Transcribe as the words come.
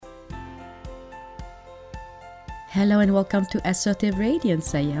Hello and welcome to Assertive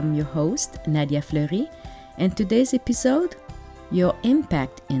Radiance. I am your host, Nadia Fleury, and today's episode, Your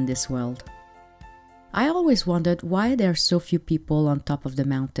Impact in This World. I always wondered why there are so few people on top of the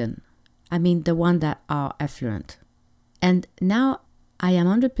mountain. I mean, the ones that are affluent. And now I am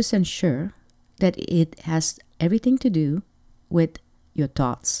 100% sure that it has everything to do with your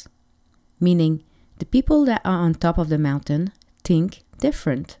thoughts. Meaning, the people that are on top of the mountain think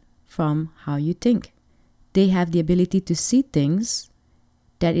different from how you think. They have the ability to see things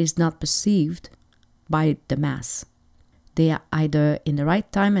that is not perceived by the mass. They are either in the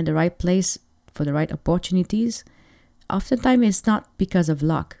right time and the right place for the right opportunities. Oftentimes it's not because of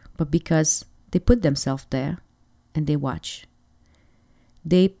luck, but because they put themselves there and they watch.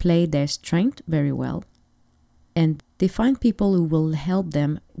 They play their strength very well, and they find people who will help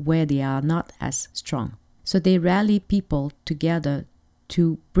them where they are not as strong. So they rally people together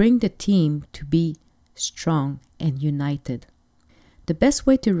to bring the team to be strong and united. The best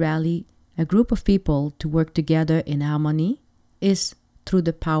way to rally a group of people to work together in harmony is through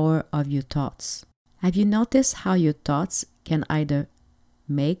the power of your thoughts. Have you noticed how your thoughts can either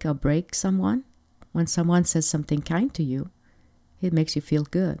make or break someone? When someone says something kind to you, it makes you feel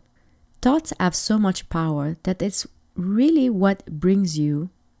good. Thoughts have so much power that it's really what brings you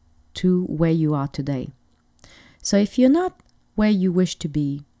to where you are today. So if you're not where you wish to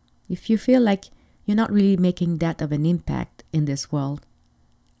be, if you feel like you're not really making that of an impact in this world,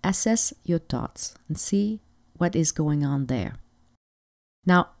 assess your thoughts and see what is going on there.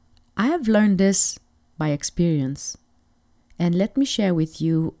 Now, I have learned this by experience, and let me share with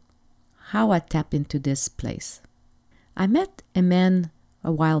you how I tap into this place. I met a man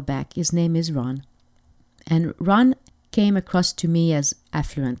a while back. His name is Ron, and Ron came across to me as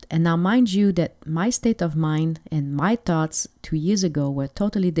affluent. And now mind you that my state of mind and my thoughts 2 years ago were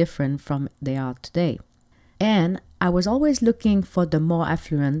totally different from they are today. And I was always looking for the more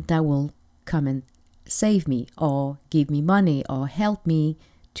affluent that will come and save me or give me money or help me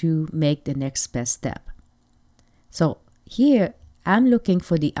to make the next best step. So here I'm looking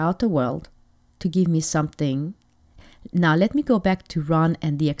for the outer world to give me something. Now let me go back to Ron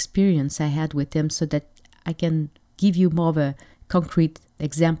and the experience I had with him so that I can give you more of a concrete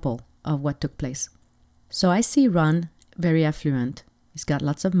example of what took place. So I see Ron, very affluent. He's got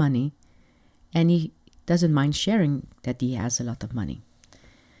lots of money, and he doesn't mind sharing that he has a lot of money.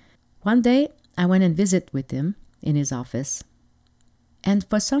 One day, I went and visited with him in his office, and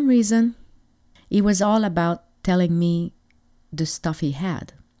for some reason, he was all about telling me the stuff he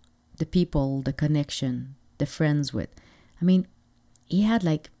had, the people, the connection, the friends with. I mean, he had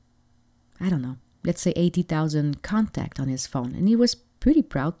let's say 80,000 contacts on his phone, and he was pretty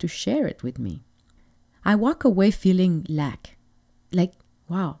proud to share it with me. I walk away feeling like,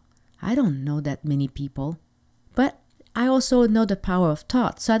 wow, I don't know that many people, but I also know the power of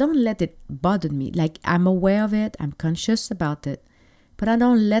thought, so I don't let it bother me. Like, I'm aware of it, I'm conscious about it, but I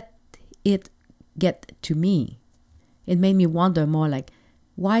don't let it get to me. It made me wonder more like,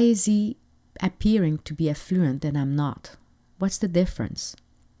 why is he appearing to be affluent and I'm not? What's the difference?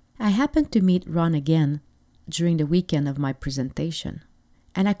 I happened to meet Ron again during the weekend of my presentation,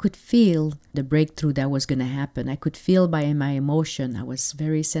 and I could feel the breakthrough that was going to happen. I could feel by my emotion. I was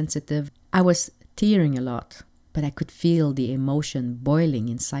very sensitive. I was tearing a lot, but I could feel the emotion boiling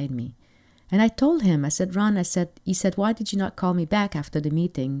inside me. And I told him, I said, Ron, he said, why did you not call me back after the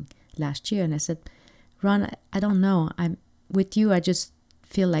meeting last year? And I said, Ron, I don't know. I'm with you. I just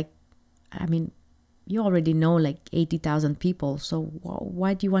feel like, you already know like 80,000 people, so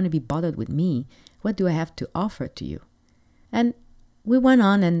why do you want to be bothered with me? What do I have to offer to you? And we went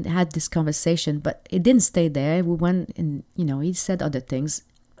on and had this conversation, but it didn't stay there. We went and, he said other things.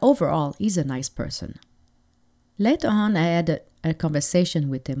 Overall, he's a nice person. Later on, I had a conversation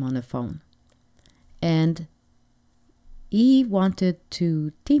with him on the phone, and he wanted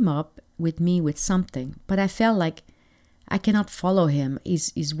to team up with me with something, but I felt like I cannot follow him.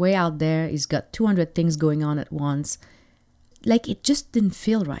 He's way out there. He's got 200 things going on at once. Like, it just didn't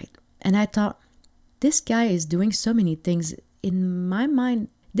feel right. And I thought, this guy is doing so many things. In my mind,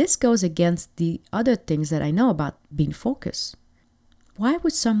 this goes against the other things that I know about being focused. Why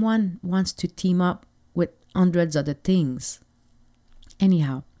would someone want to team up with hundreds of other things?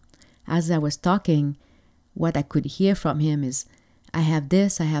 Anyhow, as I was talking, what I could hear from him is, I have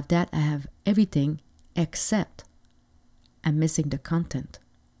this, I have that, I have everything except I'm missing the content.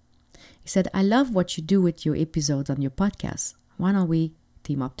 He said, I love what you do with your episodes on your podcast. Why don't we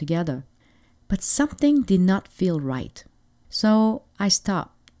team up together? But something did not feel right. So I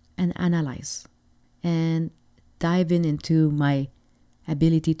stopped and analyzed and dive into my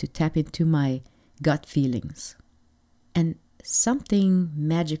ability to tap into my gut feelings. and something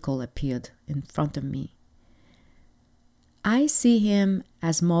magical appeared in front of me. I see him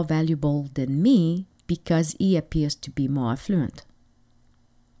as more valuable than me because he appears to be more affluent.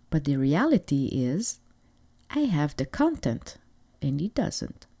 But the reality is, I have the content and he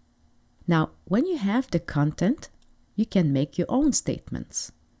doesn't. Now, when you have the content, you can make your own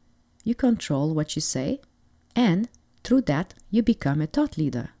statements. You control what you say, and through that, you become a thought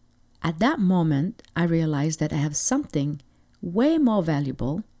leader. At that moment, I realized that I have something way more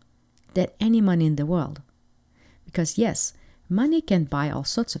valuable than any money in the world. Because yes, money can buy all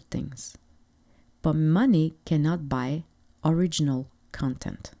sorts of things, but money cannot buy original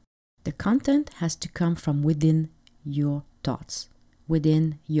content. The content has to come from within your thoughts,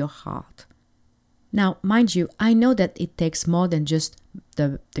 within your heart. Now, mind you, I know that it takes more than just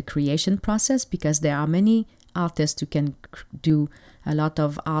the creation process, because there are many artists who can do a lot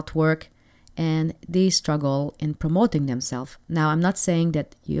of artwork and they struggle in promoting themselves. Now, I'm not saying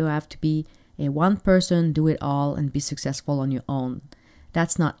that you have to be a one person, do it all, and be successful on your own.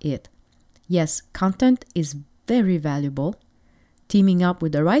 That's not it. Yes, content is very valuable. Teaming up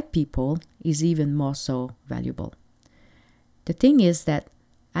with the right people is even more so valuable. The thing is that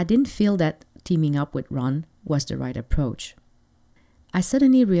I didn't feel that teaming up with Ron was the right approach. I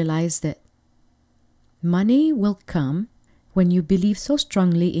suddenly realized that money will come when you believe so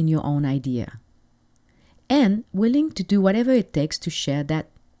strongly in your own idea and willing to do whatever it takes to share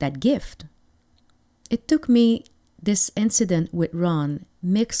that gift. It took me this incident with Ron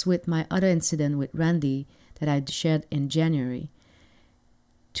mixed with my other incident with Randy that I shared in January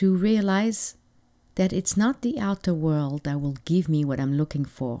to realize that it's not the outer world that will give me what I'm looking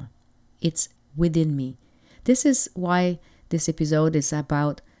for. It's within me. This is why this episode is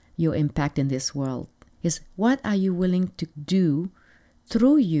about your impact in this world. Is what are you willing to do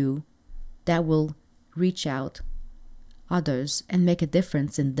through you that will reach out others and make a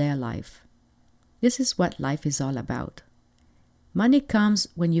difference in their life. This is what life is all about. Money comes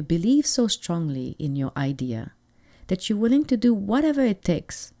when you believe so strongly in your idea that you're willing to do whatever it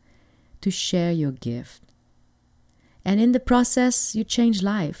takes to share your gift. And in the process, you change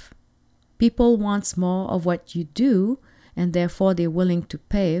life. People want more of what you do, and therefore they're willing to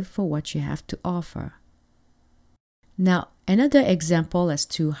pay for what you have to offer. Now, another example as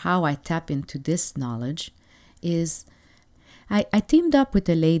to how I tap into this knowledge is I teamed up with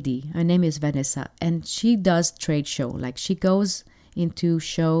a lady. Her name is Vanessa, and she does trade show. Like, she goes into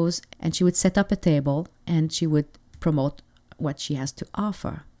shows and she would set up a table and she would promote what she has to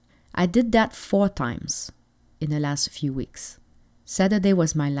offer. I did that 4 times in the last few weeks. Saturday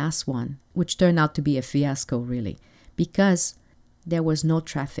was my last one, which turned out to be a fiasco, really, because there was no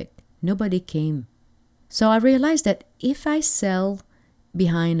traffic. Nobody came. So I realized that if I sell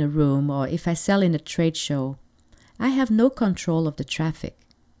behind a room or if I sell in a trade show, I have no control of the traffic.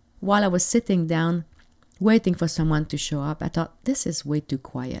 While I was sitting down waiting for someone to show up, I thought, this is way too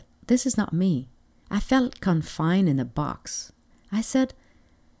quiet. This is not me. I felt confined in a box. I said,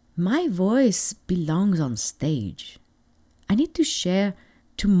 my voice belongs on stage. I need to share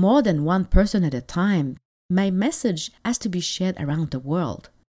to more than one person at a time. My message has to be shared around the world.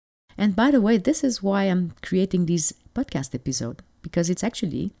 And by the way, this is why I'm creating these podcast episodes, because it's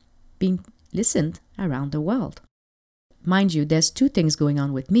actually being listened around the world. Mind you, there's 2 things going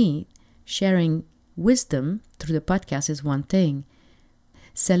on with me. Sharing wisdom through the podcast is one thing.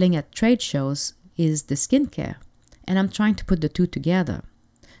 Selling at trade shows is the skincare. And I'm trying to put the 2 together.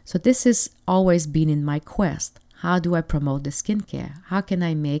 So this has always been in my quest. How do I promote the skincare? How can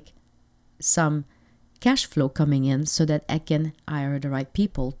I make some cash flow coming in so that I can hire the right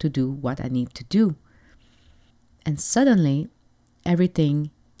people to do what I need to do? And suddenly, everything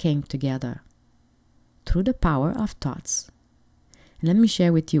came together through the power of thoughts. And let me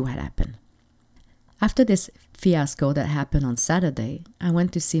share with you what happened. After this fiasco that happened on Saturday, I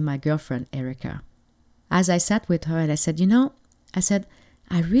went to see my girlfriend, Erica. As I sat with her and I said,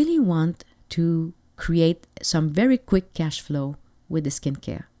 I really want to create some very quick cash flow with the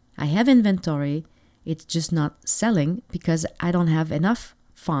skincare. I have inventory. It's just not selling because I don't have enough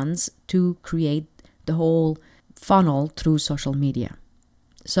funds to create the whole funnel through social media.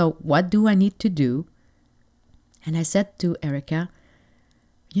 So what do I need to do? And I said to Erica,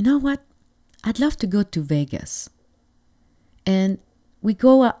 you know what? I'd love to go to Vegas. And we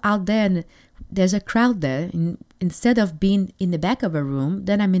go out there and there's a crowd there. And instead of being in the back of a room,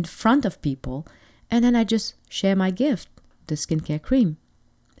 then I'm in front of people. And then I just share my gift, the skincare cream,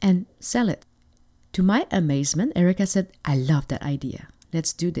 and sell it. To my amazement, Erica said, I love that idea.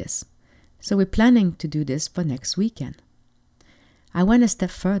 Let's do this. So we're planning to do this for next weekend. I went a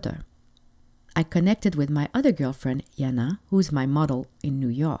step further. I I connected with my other girlfriend, Yana, who's my model in New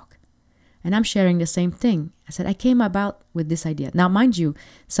York. And I'm sharing the same thing. I said, I came about with this idea. Now, mind you,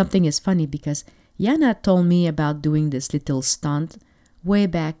 something is funny because Yana told me about doing this little stunt way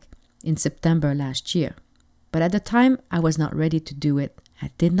back in September last year. But at the time, I was not ready to do it. I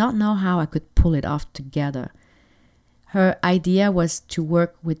did not know how I could pull it off together. Her idea was to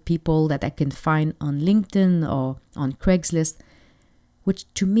work with people that I can find on LinkedIn or on Craigslist, which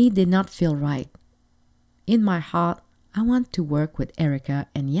to me did not feel right. In my heart, I want to work with Erica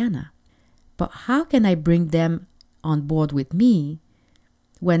and Yana. But how can I bring them on board with me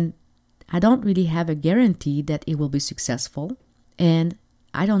when I don't really have a guarantee that it will be successful and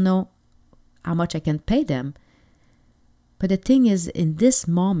I don't know how much I can pay them? But the thing is, in this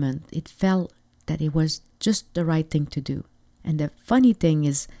moment, it felt that it was just the right thing to do. And the funny thing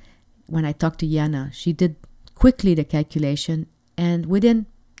is, when I talked to Yana, she did quickly the calculation, and within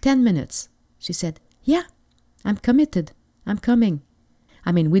 10 minutes, she said, yeah, I'm committed. I'm coming.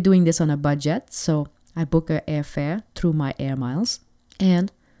 I mean, we're doing this on a budget, so I book her airfare through my air miles,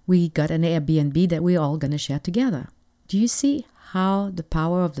 and we got an Airbnb that we're all going to share together. Do you see how the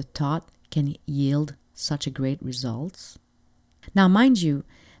power of the thought can yield such a great results? Now, mind you,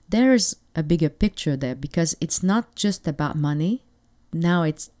 there's a bigger picture there because it's not just about money. Now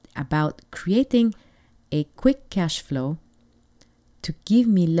it's about creating a quick cash flow to give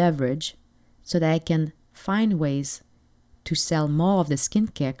me leverage so that I can find ways to sell more of the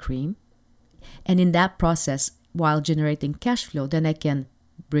skincare cream. And in that process, while generating cash flow, then I can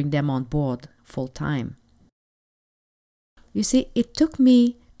bring them on board full time. You see, it took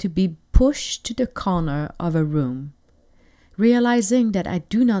me to be pushed to the corner of a room, realizing that I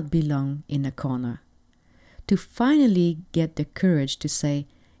do not belong in a corner, to finally get the courage to say,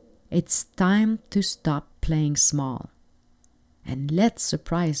 it's time to stop playing small and let's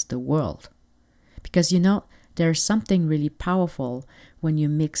surprise the world. Because there's something really powerful when you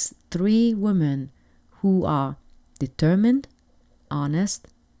mix 3 women who are determined, honest,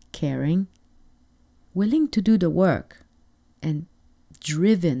 caring, willing to do the work, and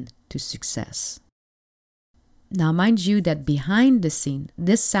driven to success. Now, mind you that behind the scene,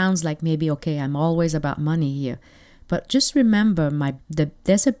 this sounds like maybe, okay, I'm always about money here. But just remember,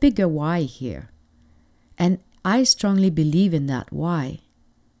 there's a bigger why here. And I strongly believe in that why.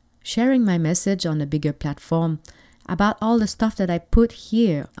 Sharing my message on a bigger platform about all the stuff that I put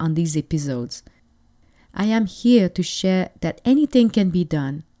here on these episodes. I am here to share that anything can be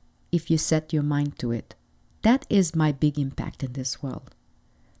done if you set your mind to it. That is my big impact in this world.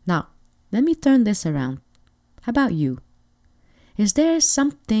 Now, let me turn this around. How about you? Is there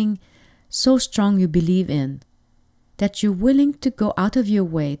something so strong you believe in that you're willing to go out of your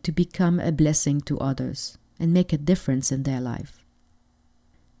way to become a blessing to others and make a difference in their life?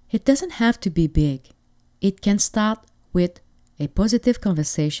 It doesn't have to be big. It can start with a positive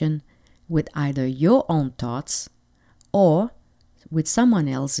conversation with either your own thoughts or with someone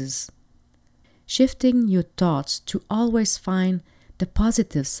else's. Shifting your thoughts to always find the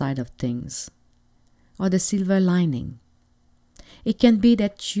positive side of things or the silver lining. It can be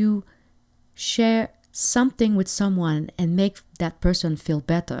that you share something with someone and make that person feel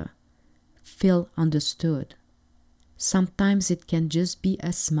better, feel understood. Sometimes it can just be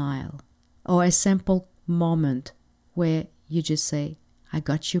a smile or a simple moment where you just say, I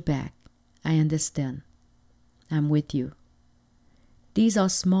got your back. I understand. I'm with you. These are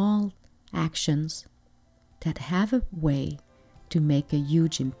small actions that have a way to make a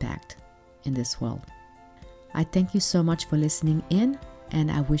huge impact in this world. I thank you so much for listening in,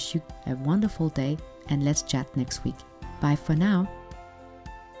 and I wish you a wonderful day, and let's chat next week. Bye for now.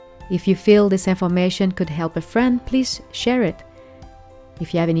 If you feel this information could help a friend, please share it.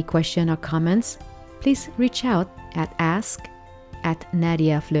 If you have any questions or comments, please reach out at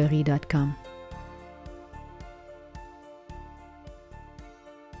ask@nadiafleury.com.